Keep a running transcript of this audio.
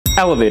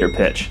Elevator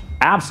pitch.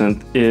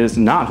 Absinthe is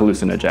not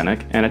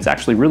hallucinogenic, and it's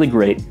actually really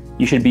great.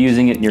 You should be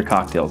using it in your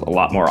cocktails a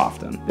lot more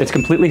often. It's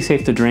completely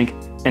safe to drink,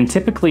 and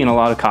typically in a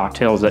lot of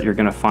cocktails that you're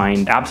gonna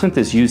find, absinthe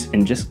is used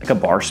in just like a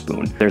bar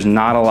spoon. There's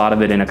not a lot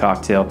of it in a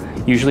cocktail.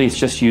 Usually it's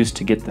just used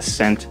to get the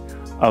scent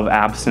of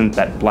absinthe,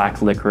 that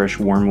black licorice,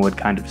 wormwood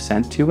kind of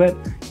scent to it.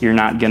 You're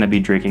not gonna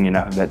be drinking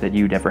enough of it that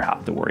you'd ever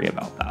have to worry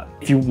about that.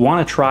 If you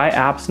wanna try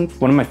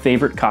absinthe, one of my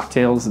favorite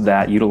cocktails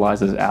that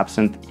utilizes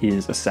absinthe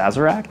is a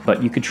Sazerac,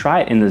 but you could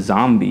try it in the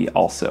Zombie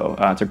also.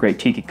 It's a great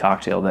tiki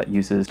cocktail that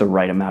uses the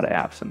right amount of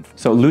absinthe.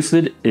 So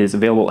Lucid is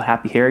available at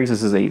Happy Harry's.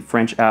 This is a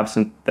French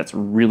absinthe that's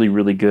really,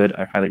 really good.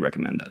 I highly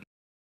recommend it.